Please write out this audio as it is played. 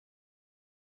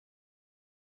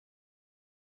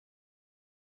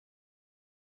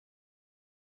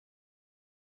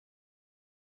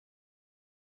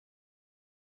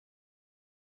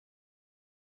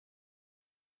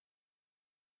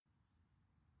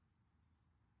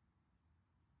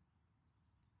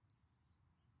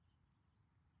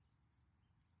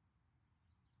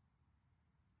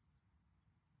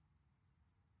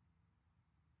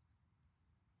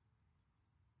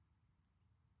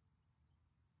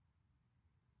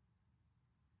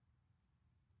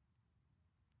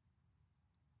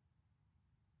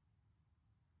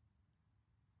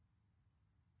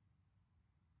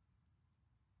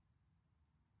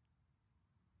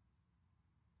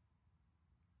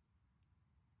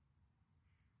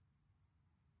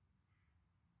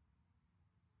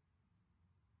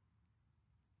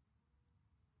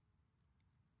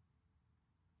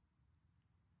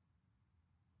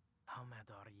How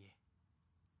mad are you?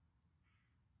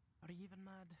 Are you even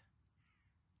mad?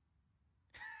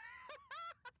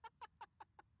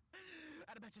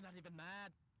 I bet you're not even mad.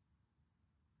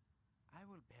 I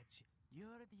will bet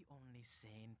you're the only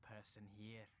sane person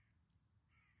here.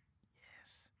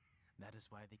 Yes, that is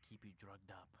why they keep you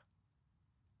drugged up.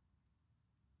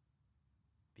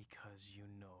 Because you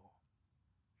know.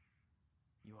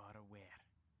 You are aware.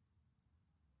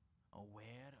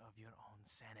 Aware of your own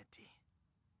sanity.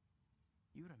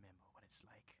 You remember what it's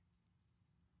like.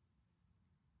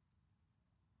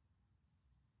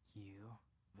 You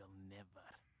will never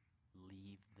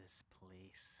leave this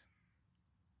place.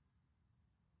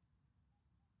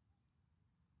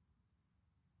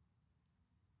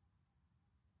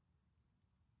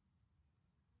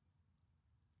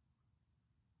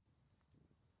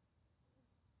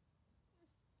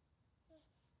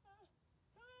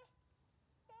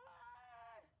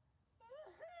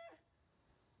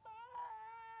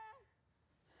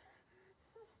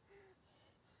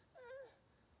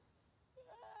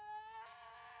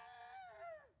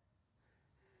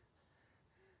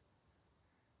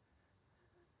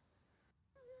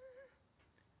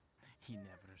 He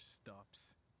never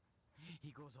stops.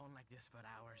 He goes on like this for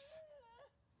hours.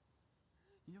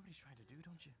 You know what he's trying to do,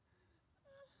 don't you?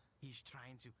 He's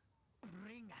trying to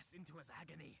bring us into his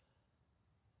agony.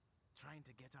 Trying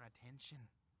to get our attention.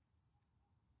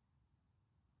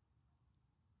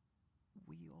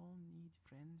 We all need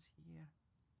friends here.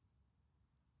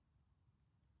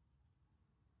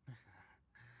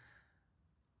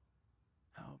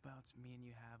 How about me and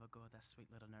you have a go at that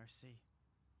sweet little nursey?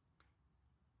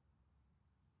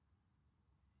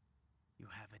 You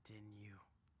have it in you.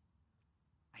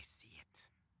 I see it.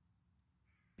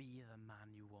 Be the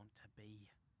man you want to be.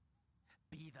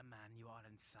 Be the man you are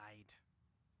inside.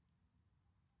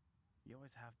 You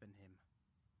always have been him.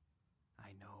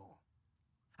 I know.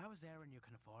 I was there when you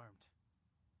conformed.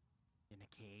 In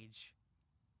a cage.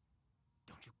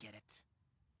 Don't you get it?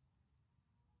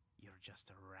 You're just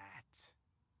a rat.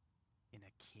 In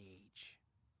a cage.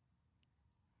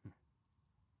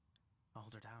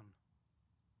 Hold her down.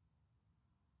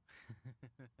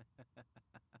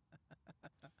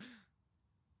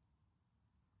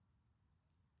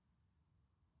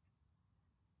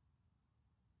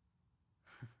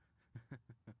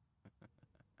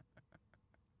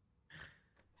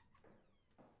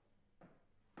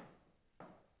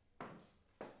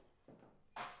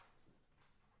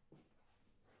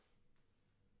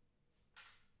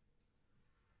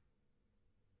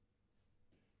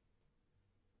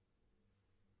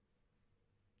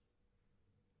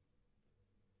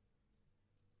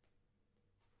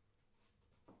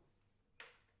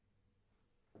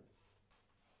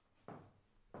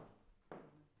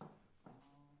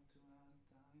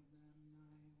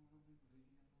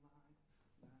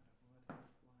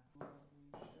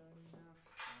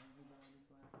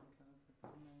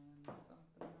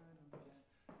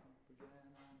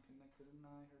 And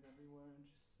I heard every word you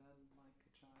said like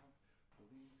a child.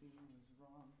 Believes he was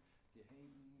wrong. You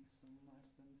hate me so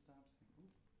much, then stop saying.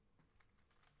 Ooh.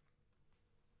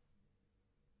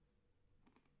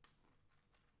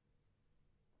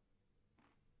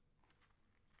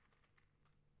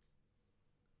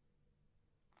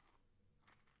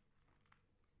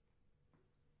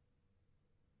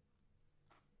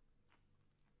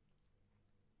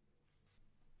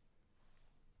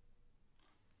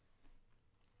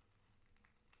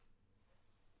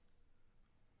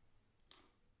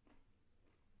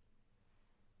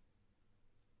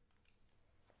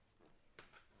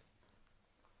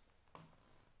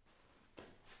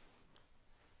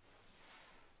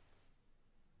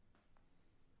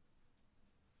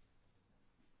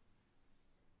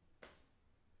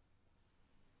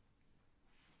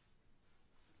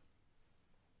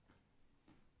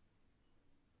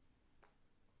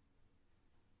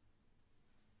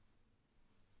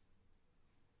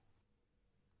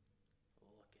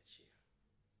 Look at you.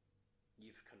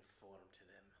 You've conformed to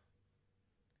them.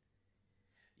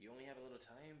 You only have a little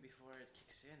time before it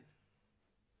kicks in.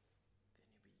 Then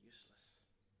you'll be useless.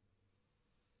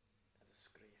 A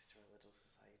disgrace to our little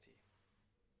society.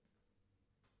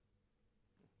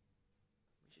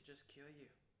 We should just kill you.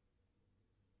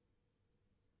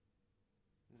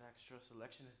 Natural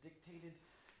selection has dictated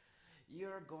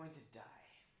you're going to die.